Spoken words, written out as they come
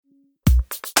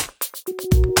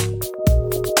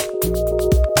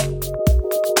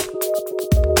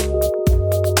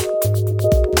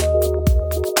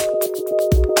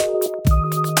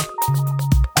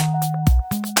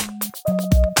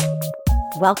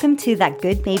Welcome to That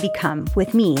Good May Become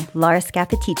with me, Laura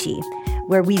Scappaticci,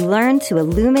 where we learn to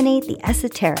illuminate the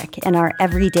esoteric in our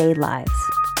everyday lives.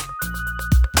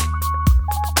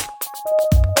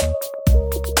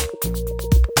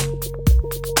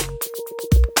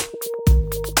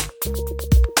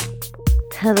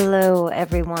 Hello,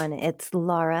 everyone. It's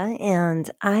Laura, and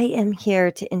I am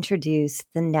here to introduce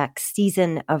the next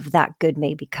season of That Good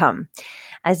May Become.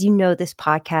 As you know, this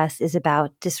podcast is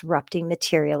about disrupting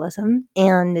materialism,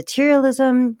 and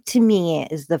materialism, to me,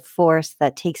 is the force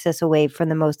that takes us away from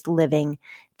the most living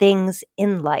things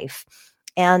in life.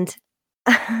 And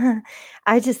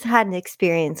I just had an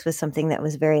experience with something that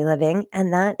was very living,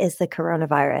 and that is the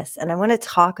coronavirus. And I want to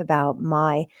talk about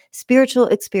my spiritual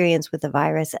experience with the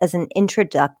virus as an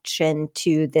introduction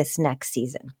to this next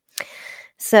season.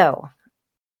 So,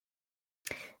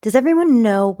 does everyone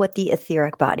know what the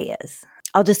etheric body is?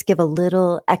 I'll just give a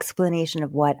little explanation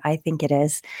of what I think it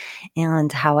is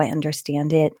and how I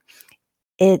understand it.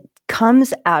 It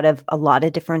comes out of a lot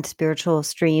of different spiritual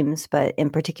streams, but in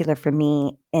particular for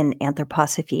me, in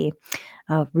anthroposophy,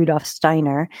 Rudolf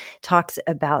Steiner talks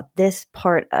about this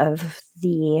part of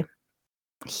the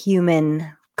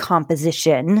human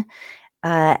composition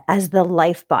as the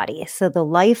life body. So the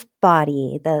life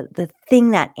body, the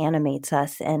thing that animates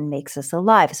us and makes us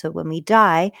alive. So when we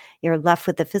die, you're left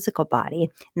with the physical body,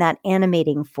 and that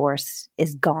animating force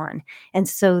is gone. And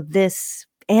so this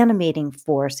animating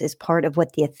force is part of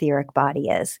what the etheric body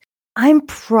is. You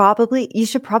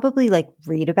should probably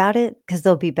read about it because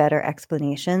there'll be better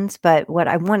explanations. But what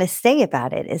I want to say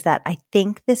about it is that I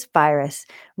think this virus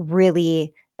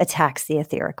really attacks the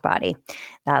etheric body,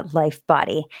 that life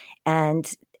body.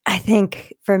 And I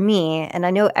think for me, and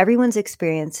I know everyone has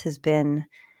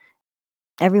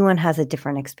a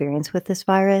different experience with this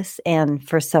virus. And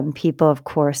for some people, of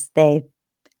course, they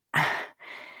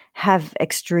have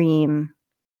extreme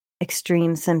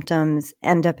symptoms,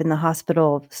 end up in the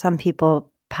hospital. Some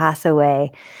people pass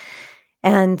away,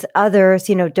 and others,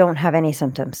 don't have any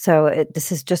symptoms. So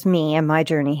this is just me and my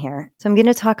journey here. So I'm going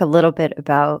to talk a little bit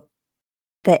about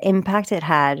the impact it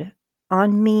had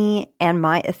on me and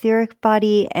my etheric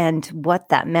body and what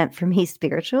that meant for me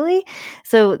spiritually.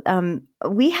 So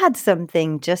we had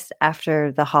something just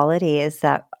after the holidays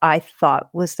that I thought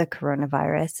was the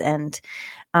coronavirus. And,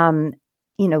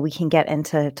 we can get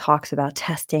into talks about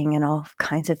testing and all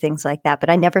kinds of things like that. But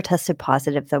I never tested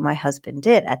positive, though my husband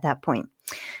did at that point.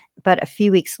 But a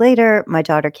few weeks later, my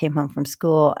daughter came home from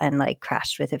school and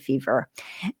crashed with a fever.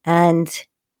 And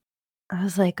I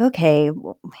was like, okay,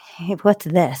 what's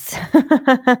this?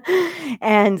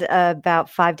 And about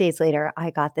 5 days later,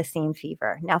 I got the same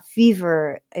fever. Now,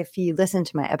 fever, if you listen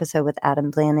to my episode with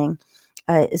Adam Blanding,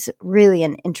 is really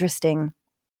an interesting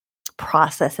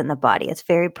process in the body. It's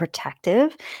very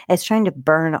protective. It's trying to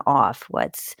burn off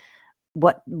what's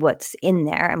in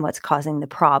there and what's causing the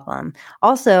problem.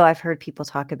 Also, I've heard people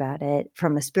talk about it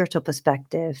from a spiritual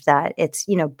perspective that it's,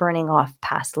 burning off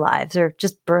past lives or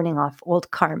just burning off old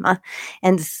karma.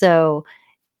 And so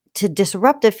to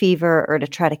disrupt a fever or to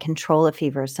try to control a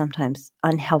fever is sometimes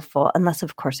unhelpful, unless,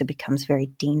 of course, it becomes very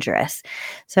dangerous.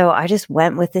 So I just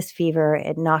went with this fever.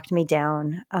 It knocked me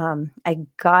down. I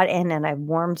got in and I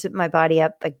warmed my body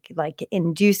up,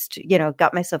 induced,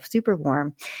 got myself super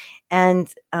warm. And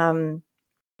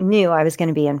knew I was going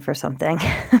to be in for something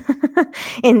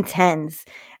intense.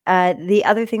 The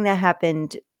other thing that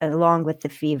happened along with the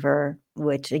fever,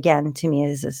 which again to me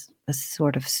is a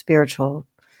sort of spiritual,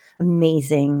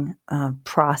 amazing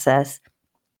process,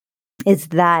 is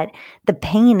that the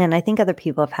pain, and I think other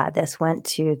people have had this, went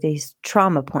to these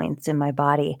trauma points in my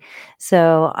body.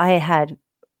 So I had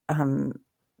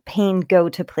pain go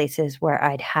to places where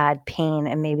I'd had pain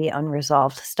and maybe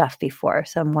unresolved stuff before.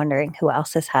 So I'm wondering who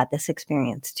else has had this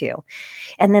experience too.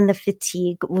 And then the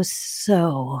fatigue was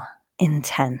so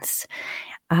intense.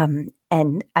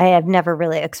 And I have never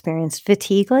really experienced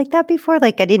fatigue like that before.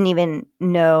 I didn't even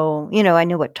know, I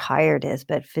know what tired is,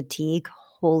 but fatigue,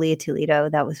 holy Toledo,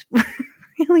 that was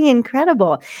really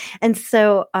incredible. And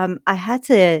so I had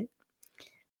to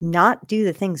not do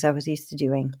the things I was used to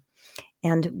doing.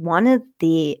 And one of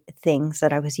the things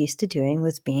that I was used to doing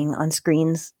was being on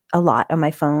screens a lot on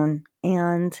my phone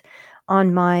and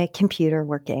on my computer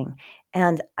working.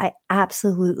 And I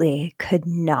absolutely could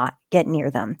not get near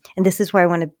them. And this is where I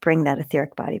want to bring that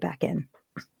etheric body back in.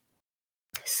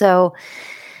 So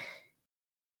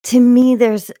To me,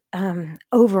 there's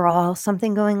overall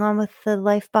something going on with the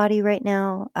life body right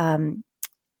now.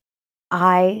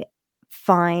 I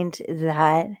find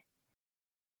that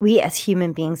we as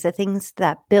human beings, the things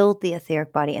that build the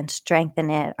etheric body and strengthen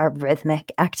it are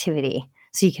rhythmic activity.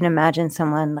 So you can imagine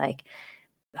someone like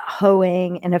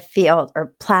hoeing in a field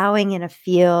or plowing in a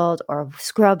field or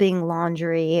scrubbing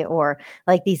laundry or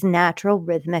like these natural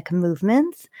rhythmic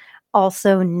movements.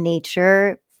 Also,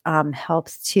 nature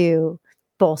helps to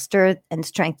bolster and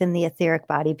strengthen the etheric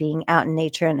body, being out in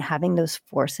nature and having those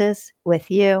forces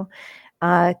with you.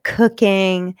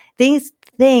 Cooking, these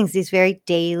very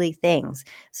daily things.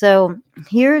 So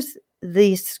here's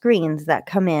these screens that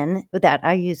come in that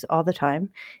I use all the time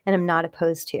and I'm not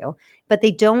opposed to, but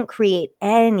they don't create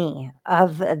any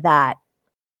of that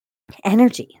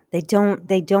energy. They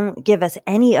don't give us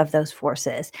any of those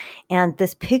forces. And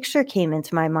this picture came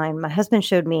into my mind. My husband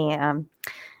showed me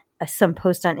some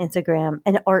post on Instagram,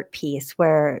 an art piece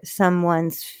where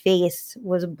someone's face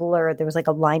was blurred. There was like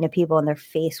a line of people and their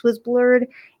face was blurred.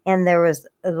 And there was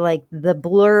like the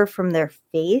blur from their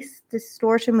face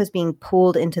distortion was being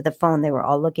pulled into the phone. They were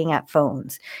all looking at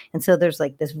phones. And so there's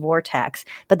like this vortex.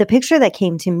 But the picture that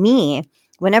came to me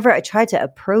whenever I tried to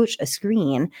approach a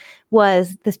screen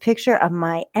was this picture of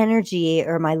my energy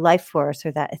or my life force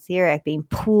or that etheric being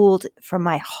pulled from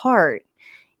my heart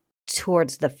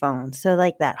towards the phone. So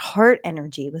like that heart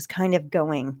energy was kind of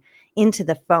going into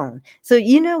the phone. So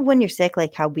when you're sick,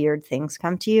 like how weird things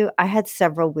come to you. I had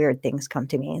several weird things come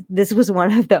to me. This was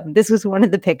one of them. This was one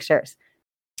of the pictures.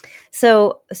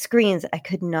 So screens, I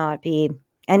could not be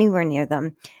anywhere near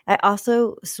them. I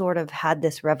also sort of had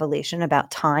this revelation about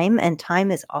time, and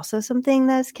time is also something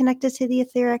that's connected to the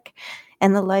etheric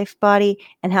and the life body,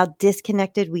 and how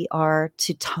disconnected we are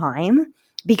to time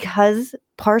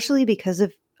partially because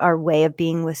of our way of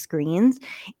being with screens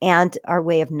and our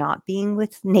way of not being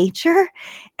with nature.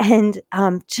 And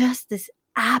just this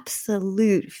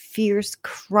absolute fierce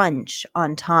crunch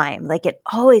on time. Like it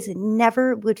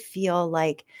never would feel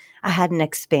like I had an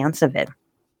expanse of it.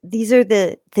 These are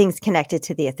the things connected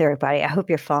to the etheric body. I hope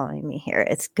you're following me here.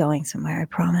 It's going somewhere, I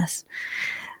promise.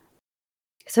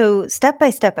 So step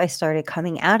by step, I started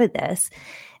coming out of this,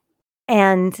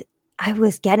 and I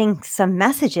was getting some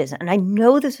messages, and I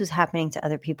know this was happening to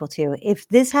other people too. If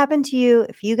this happened to you,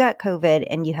 if you got COVID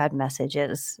and you had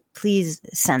messages, please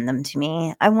send them to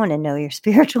me. I want to know your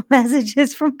spiritual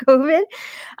messages from COVID.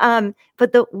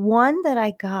 But the one that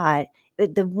I got,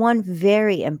 the one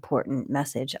very important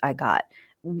message I got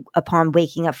upon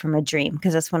waking up from a dream,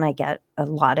 because that's when I get a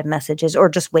lot of messages, or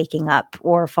just waking up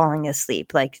or falling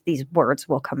asleep, like these words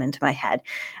will come into my head,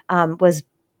 was,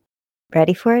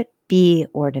 ready for it? Be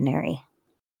ordinary.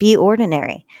 Be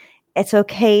ordinary. It's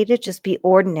okay to just be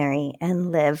ordinary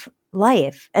and live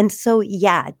life. And so,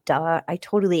 yeah, duh, I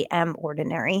totally am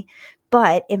ordinary.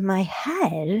 But in my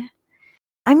head,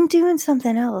 I'm doing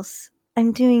something else.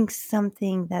 I'm doing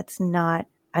something that's not,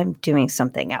 I'm doing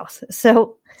something else.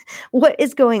 So, what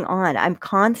is going on? I'm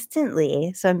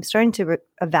starting to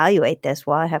evaluate this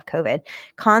while I have COVID,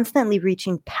 constantly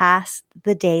reaching past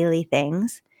the daily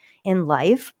things in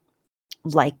life,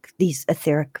 like these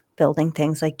etheric building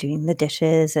things, like doing the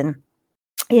dishes, and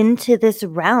into this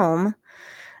realm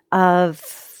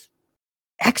of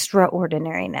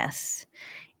extraordinariness.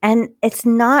 And it's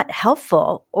not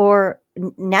helpful or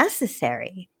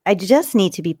necessary. I just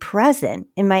need to be present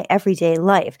in my everyday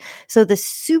life. So the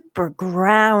super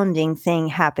grounding thing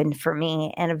happened for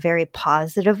me in a very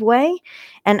positive way.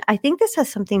 And I think this has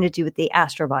something to do with the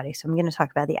astral body. So I'm going to talk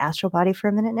about the astral body for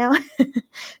a minute now.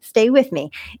 Stay with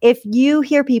me. If you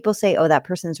hear people say, oh, that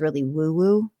person's really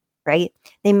woo-woo, right?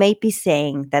 They might be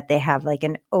saying that they have like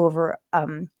an over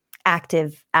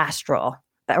active astral,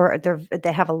 or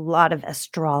they have a lot of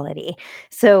astrality.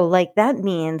 So like that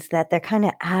means that they're kind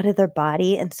of out of their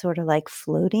body and sort of like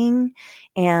floating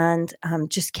and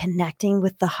just connecting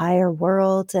with the higher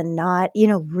worlds, and not,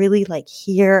 really like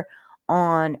here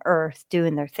on earth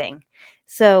doing their thing.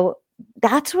 So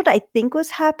that's what I think was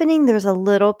happening. There's a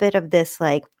little bit of this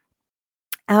like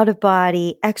out of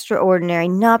body, extraordinary,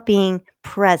 not being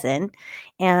present.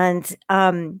 And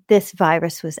this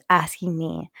virus was asking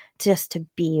me just to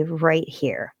be right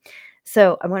here.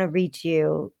 So I want to read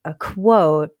you a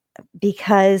quote,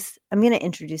 because I'm going to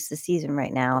introduce the season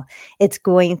right now. It's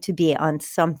going to be on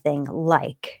something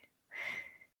like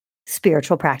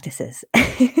spiritual practices.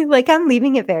 Like I'm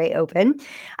leaving it very open.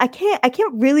 I can't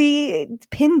really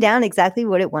pin down exactly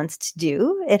what it wants to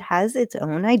do. It has its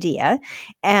own idea,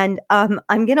 and I'm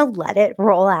going to let it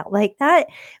roll out like that,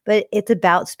 but it's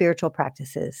about spiritual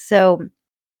practices. So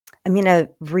I'm going to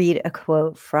read a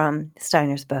quote from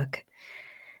Steiner's book.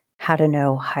 How to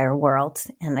Know Higher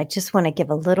Worlds. And I just want to give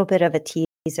a little bit of a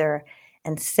teaser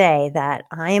and say that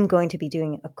I am going to be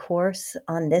doing a course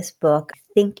on this book, I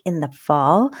think in the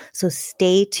fall. So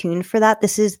stay tuned for that.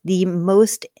 This is the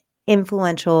most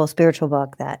influential spiritual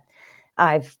book that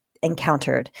I've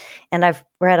encountered. And I've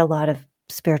read a lot of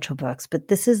spiritual books, but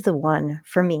this is the one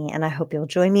for me. And I hope you'll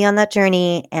join me on that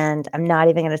journey. And I'm not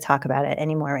even going to talk about it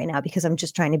anymore right now because I'm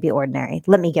just trying to be ordinary.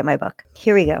 Let me get my book.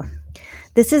 Here we go.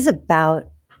 This is about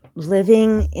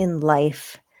living in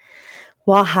life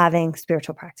while having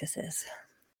spiritual practices.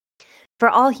 For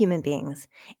all human beings,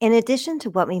 in addition to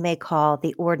what we may call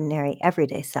the ordinary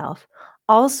everyday self,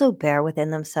 also bear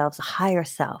within themselves a higher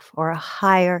self or a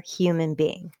higher human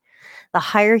being. The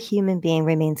higher human being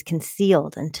remains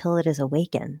concealed until it is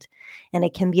awakened, and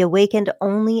it can be awakened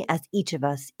only as each of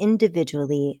us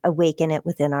individually awaken it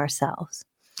within ourselves.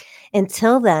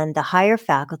 Until then, the higher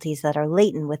faculties that are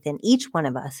latent within each one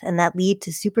of us and that lead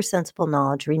to supersensible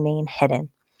knowledge remain hidden.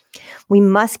 We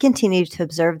must continue to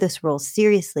observe this rule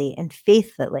seriously and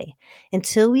faithfully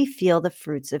until we feel the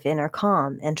fruits of inner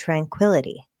calm and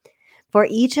tranquility. For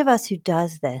each of us who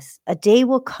does this, a day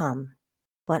will come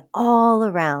when all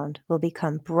around will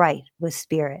become bright with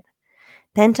spirit.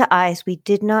 Then to eyes we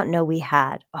did not know we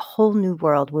had, a whole new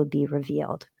world will be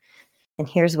revealed. And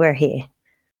here's where he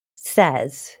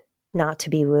says not to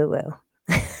be woo-woo.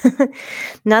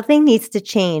 Nothing needs to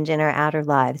change in our outer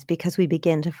lives because we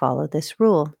begin to follow this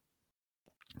rule.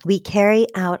 We carry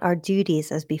out our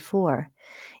duties as before.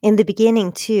 In the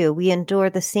beginning, too, we endure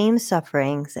the same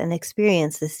sufferings and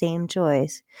experience the same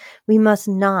joys. We must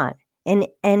not in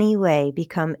any way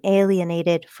become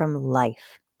alienated from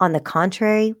life. On the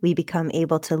contrary, we become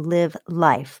able to live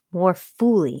life more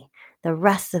fully the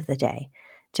rest of the day,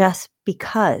 just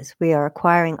because we are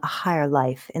acquiring a higher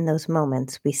life in those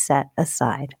moments we set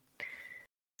aside.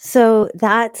 So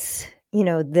that's,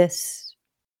 this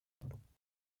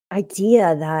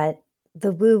idea that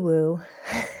the woo-woo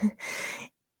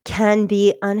can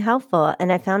be unhelpful.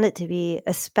 And I found it to be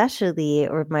especially,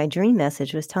 or my dream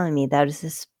message was telling me that is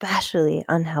especially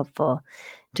unhelpful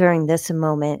during this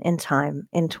moment in time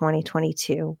in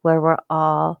 2022, where we're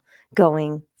all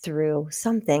going through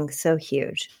something so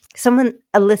huge.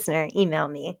 A listener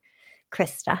emailed me,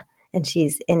 Krista, and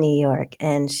she's in New York,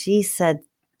 and she said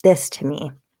this to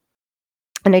me.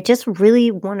 And I just really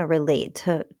want to relate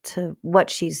to what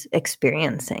she's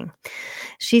experiencing.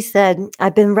 She said,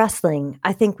 I've been wrestling.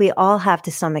 I think we all have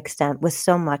to some extent with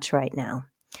so much right now.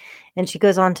 And she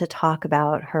goes on to talk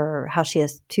about how she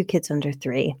has 2 kids under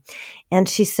 3. And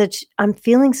she said, I'm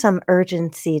feeling some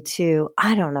urgency to,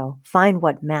 I don't know, find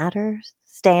what matters,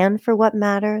 stand for what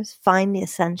matters, find the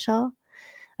essential.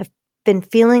 I've been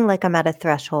feeling like I'm at a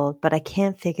threshold, but I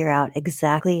can't figure out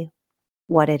exactly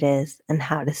what it is and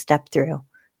how to step through.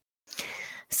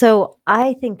 So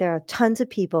I think there are tons of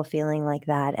people feeling like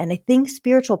that. And I think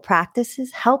spiritual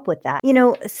practices help with that.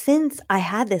 Since I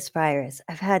had this virus,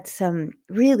 I've had some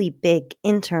really big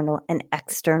internal and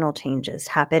external changes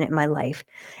happen in my life.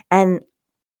 And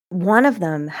one of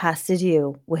them has to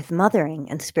do with mothering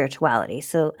and spirituality.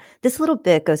 So this little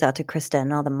bit goes out to Krista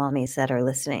and all the mommies that are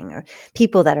listening, or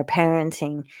people that are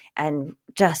parenting and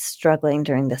just struggling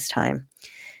during this time.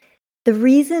 The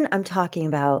reason I'm talking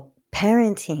about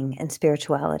parenting and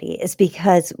spirituality is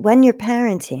because when you're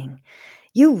parenting,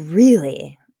 you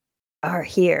really are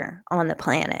here on the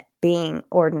planet being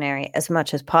ordinary as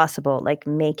much as possible, like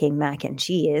making mac and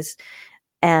cheese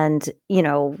and,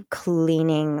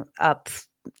 cleaning up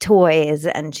toys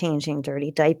and changing dirty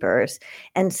diapers.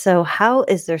 And so how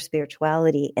is there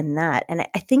spirituality in that? And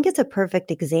I think it's a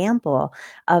perfect example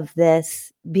of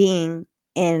this being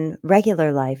in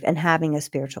regular life and having a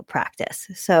spiritual practice.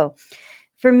 So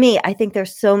for me, I think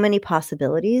there's so many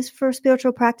possibilities for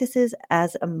spiritual practices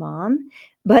as a mom,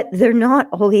 but they're not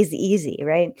always easy,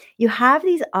 right? You have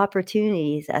these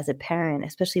opportunities as a parent,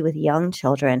 especially with young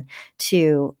children,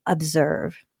 to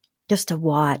observe, just to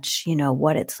watch,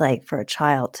 what it's like for a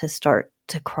child to start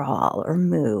to crawl or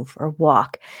move or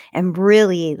walk and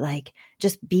really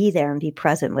just be there and be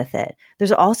present with it.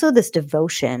 There's also this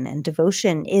devotion, and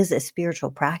devotion is a spiritual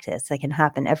practice that can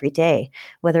happen every day,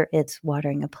 whether it's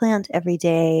watering a plant every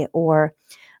day or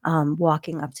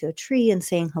walking up to a tree and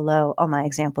saying hello. All my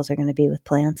examples are going to be with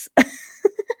plants.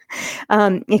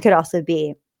 It could also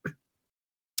be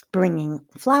bringing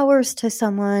flowers to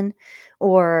someone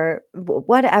or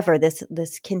whatever,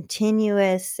 this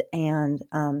continuous and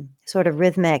sort of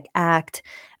rhythmic act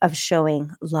of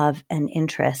showing love and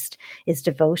interest is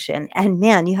devotion. And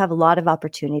man, you have a lot of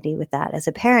opportunity with that as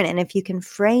a parent. And if you can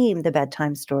frame the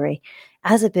bedtime story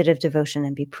as a bit of devotion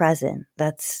and be present,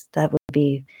 that would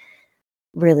be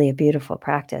really a beautiful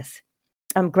practice.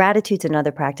 Gratitude's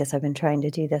another practice. I've been trying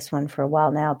to do this one for a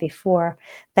while now. Before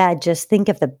bed, just think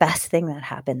of the best thing that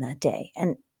happened that day.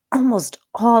 And almost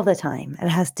all the time, it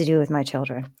has to do with my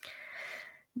children.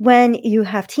 When you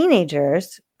have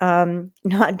teenagers,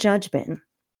 not judgment,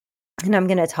 and I'm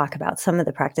going to talk about some of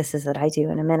the practices that I do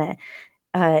in a minute,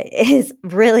 is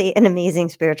really an amazing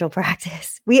spiritual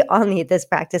practice. We all need this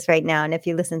practice right now. And if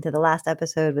you listen to the last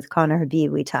episode with Connor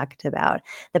Habib, we talked about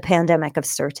the pandemic of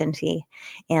certainty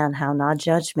and how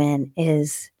non-judgment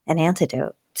is an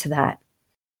antidote to that.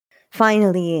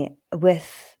 Finally,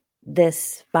 with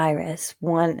this virus,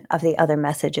 one of the other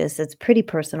messages that's pretty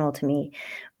personal to me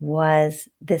was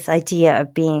this idea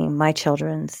of being my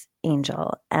children's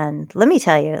angel. And let me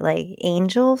tell you, like,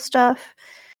 angel stuff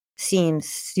seems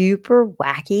super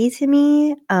wacky to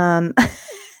me.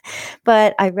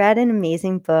 But I read an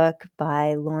amazing book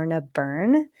by Lorna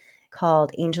Byrne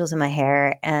called Angels in My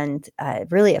Hair, and it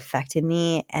really affected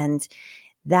me. And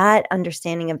that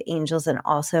understanding of angels and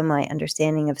also my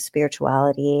understanding of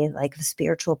spirituality, like of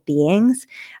spiritual beings,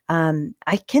 I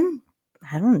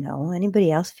don't know,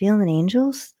 anybody else feeling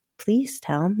angels? Please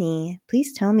tell me.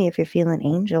 Please tell me if you're feeling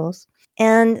angels.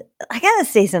 And I gotta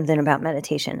say something about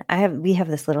meditation. We have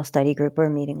this little study group. We're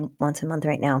meeting once a month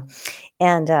right now,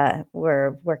 and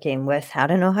we're working with How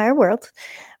to Know Higher World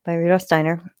by Rudolf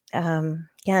Steiner.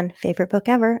 Again, favorite book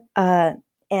ever.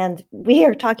 And we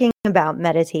are talking about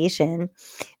meditation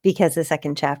because the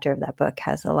second chapter of that book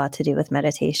has a lot to do with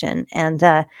meditation. And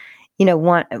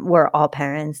we're all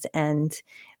parents, and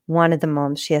one of the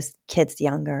moms, she has kids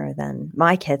younger than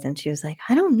my kids, and she was like,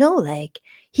 I don't know, like,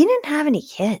 he didn't have any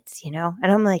kids, And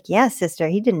I'm like, yeah, sister,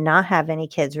 he did not have any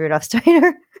kids, Rudolf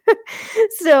Steiner.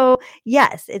 So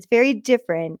yes, it's very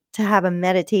different to have a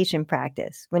meditation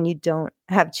practice when you don't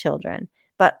have children.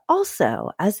 But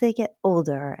also, as they get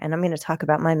older, and I'm going to talk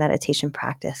about my meditation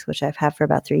practice, which I've had for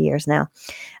about 3 years now,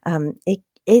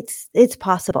 it's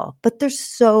possible. But there's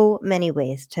so many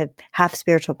ways to have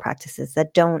spiritual practices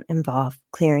that don't involve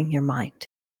clearing your mind.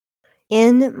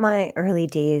 In my early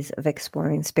days of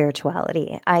exploring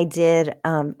spirituality, I did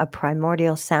a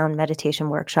primordial sound meditation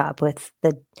workshop with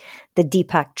the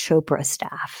Deepak Chopra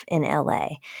staff in LA.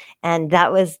 And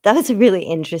that was really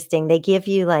interesting. They give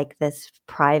you like this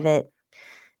private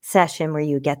session where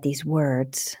you get these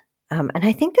words. And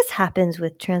I think this happens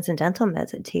with transcendental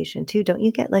meditation too. Don't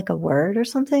you get like a word or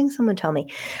something? Someone tell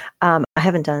me. I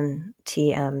haven't done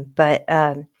TM, but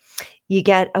you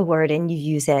get a word and you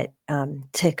use it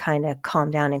to kind of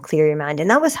calm down and clear your mind. And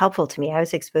that was helpful to me. I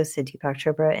was exposed to Deepak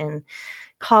Chopra in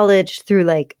college through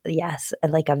like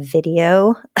a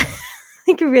video.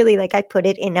 I put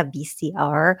it in a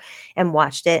VCR and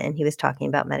watched it, and he was talking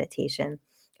about meditation.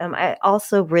 I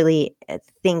also really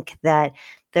think that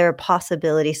there are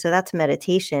possibilities. So that's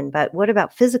meditation. But what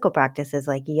about physical practices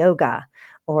like yoga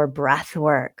or breath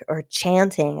work or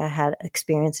chanting? I had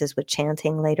experiences with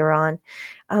chanting later on.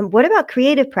 What about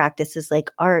creative practices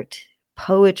like art,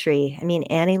 poetry? I mean,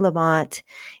 Annie Lamott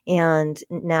and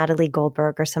Natalie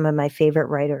Goldberg are some of my favorite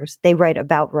writers. They write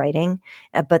about writing,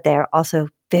 but they're also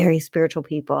very spiritual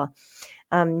people.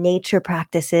 Nature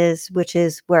practices, which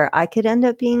is where I could end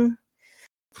up being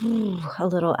a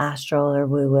little astral or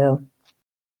woo-woo.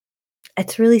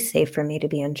 It's really safe for me to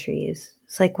be in trees.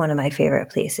 It's like one of my favorite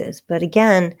places. But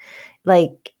again,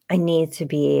 like, I need to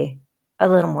be a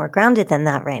little more grounded than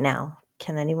that right now.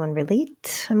 Can anyone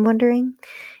relate? I'm wondering.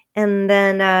 And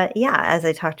then, as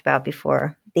I talked about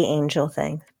before, the angel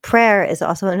thing. Prayer is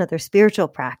also another spiritual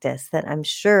practice that I'm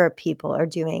sure people are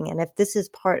doing. And if this is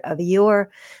part of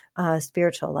your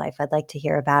spiritual life, I'd like to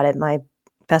hear about it. My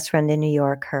best friend in New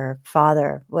York, her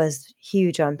father was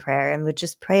huge on prayer and would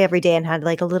just pray every day and had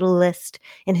like a little list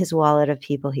in his wallet of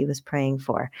people he was praying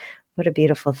for. What a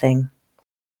beautiful thing.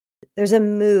 There's a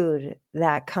mood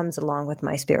that comes along with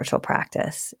my spiritual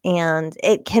practice, and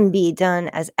it can be done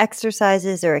as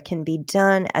exercises or it can be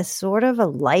done as sort of a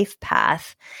life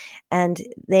path. And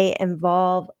they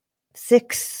involve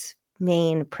 6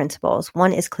 main principles.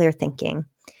 One is clear thinking.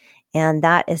 And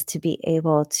that is to be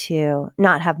able to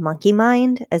not have monkey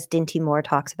mind, as Dinty Moore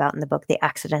talks about in the book, The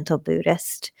Accidental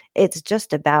Buddhist. It's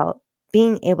just about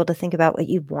being able to think about what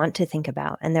you want to think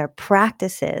about. And there are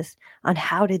practices on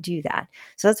how to do that.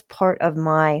 So that's part of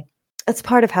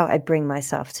how I bring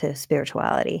myself to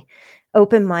spirituality.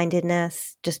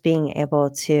 Open-mindedness, just being able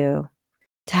to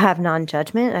have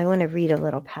non-judgment. I want to read a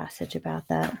little passage about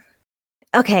that.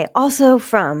 Okay, also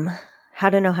from How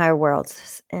to Know Higher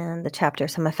Worlds, and the chapter,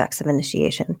 Some Effects of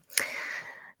Initiation.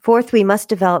 Fourth, we must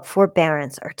develop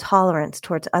forbearance or tolerance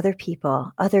towards other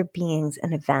people, other beings,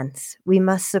 and events. We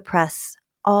must suppress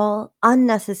all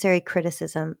unnecessary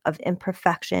criticism of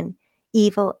imperfection,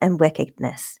 evil, and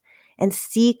wickedness, and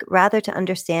seek rather to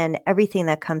understand everything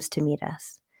that comes to meet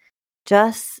us.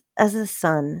 Just as the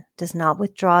sun does not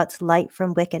withdraw its light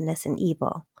from wickedness and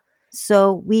evil,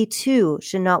 so we too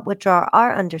should not withdraw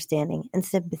our understanding and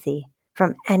sympathy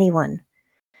from anyone.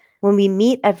 When we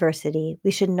meet adversity,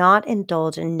 we should not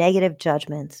indulge in negative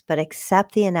judgments, but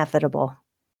accept the inevitable,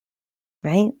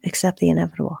 right? Accept the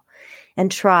inevitable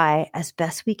and try as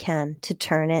best we can to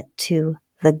turn it to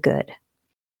the good.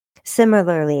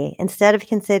 Similarly, instead of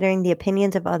considering the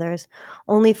opinions of others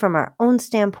only from our own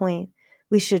standpoint,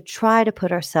 we should try to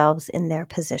put ourselves in their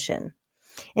position.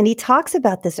 And he talks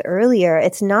about this earlier.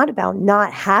 It's not about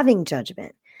not having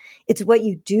judgment. It's what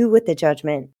you do with the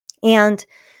judgment. And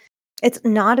it's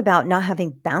not about not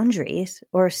having boundaries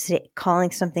or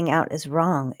calling something out as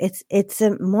wrong. It's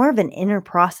more of an inner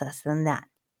process than that.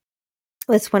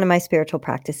 It's one of my spiritual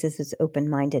practices is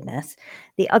open-mindedness.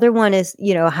 The other one is,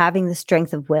 having the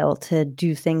strength of will to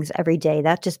do things every day.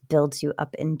 That just builds you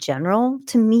up in general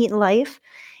to meet life.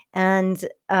 And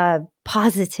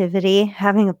positivity,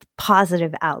 having a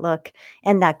positive outlook.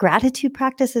 And that gratitude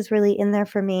practice is really in there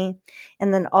for me.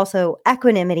 And then also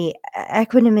equanimity.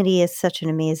 Equanimity is such an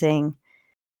amazing,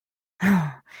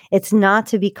 it's not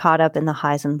to be caught up in the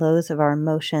highs and lows of our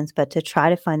emotions, but to try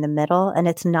to find the middle. And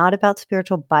it's not about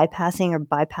spiritual bypassing or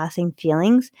bypassing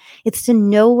feelings. It's to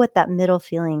know what that middle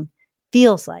feeling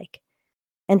feels like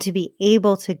and to be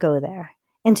able to go there.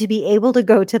 And to be able to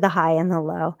go to the high and the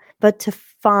low, but to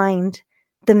find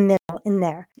the middle in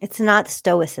there. It's not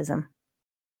stoicism.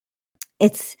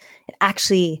 It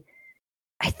actually,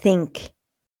 I think,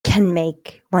 can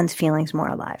make one's feelings more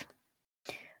alive.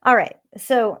 All right.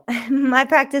 So my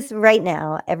practice right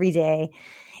now, every day,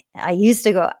 I used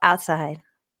to go outside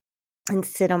and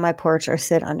sit on my porch or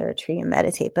sit under a tree and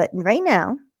meditate. But right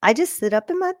now, I just sit up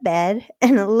in my bed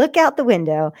and look out the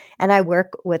window and I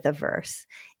work with a verse.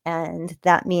 And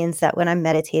that means that when I'm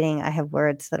meditating, I have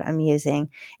words that I'm using,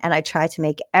 and I try to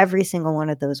make every single one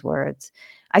of those words.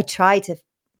 I try to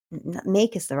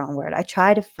make is the wrong word. I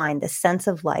try to find the sense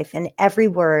of life in every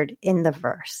word in the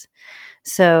verse.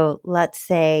 So let's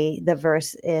say the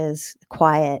verse is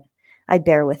quiet. I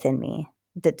bear within me.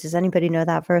 Does anybody know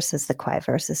that verse? It's the quiet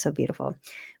verse. Is so beautiful.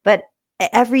 But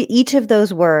each of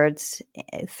those words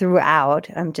throughout,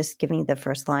 I'm just giving the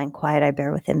first line, quiet, I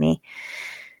bear within me.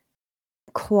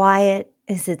 Quiet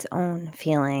is its own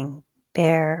feeling,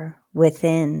 bear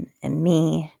within and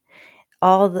me.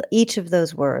 Each of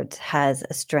those words has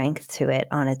a strength to it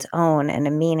on its own and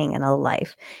a meaning and a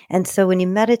life. And so when you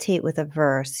meditate with a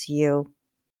verse, you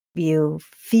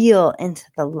feel into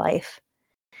the life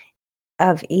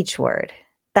of each word.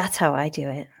 That's how I do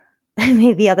it.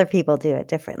 Maybe other people do it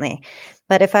differently.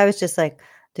 But if I was just like,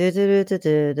 in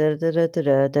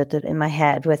my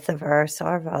head with the verse,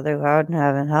 our Father who art in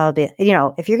heaven, hallowed be.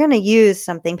 If you're going to use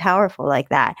something powerful like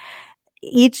that,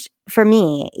 each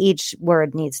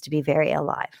word needs to be very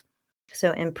alive.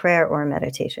 So in prayer or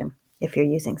meditation, if you're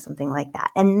using something like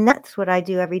that. And that's what I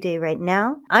do every day right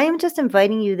now. I am just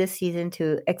inviting you this season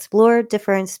to explore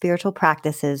different spiritual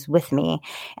practices with me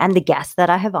and the guests that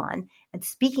I have on. And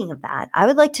speaking of that, I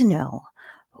would like to know,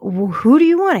 who do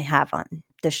you want to have on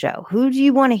the show? Who do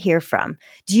you want to hear from?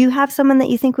 Do you have someone that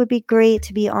you think would be great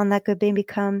to be on That Good May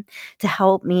Become, to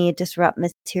help me disrupt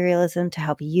materialism, to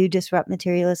help you disrupt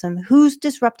materialism? Who's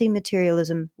disrupting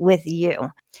materialism with you?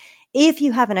 If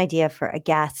you have an idea for a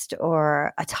guest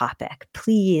or a topic,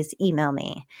 please email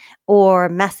me or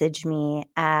message me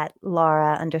at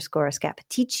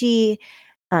Laura_Scappaticci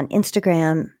on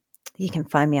Instagram. You can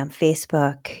find me on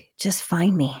Facebook. Just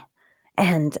find me.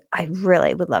 And I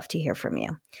really would love to hear from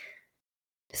you.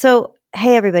 So,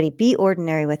 hey, everybody, be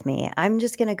ordinary with me. I'm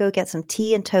just going to go get some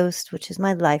tea and toast, which is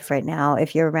my life right now.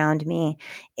 If you're around me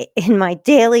in my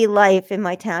daily life in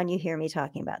my town, you hear me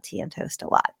talking about tea and toast a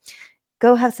lot.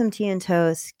 Go have some tea and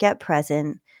toast, get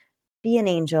present, be an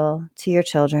angel to your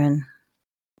children.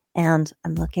 And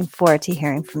I'm looking forward to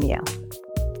hearing from you.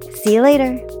 See you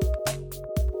later.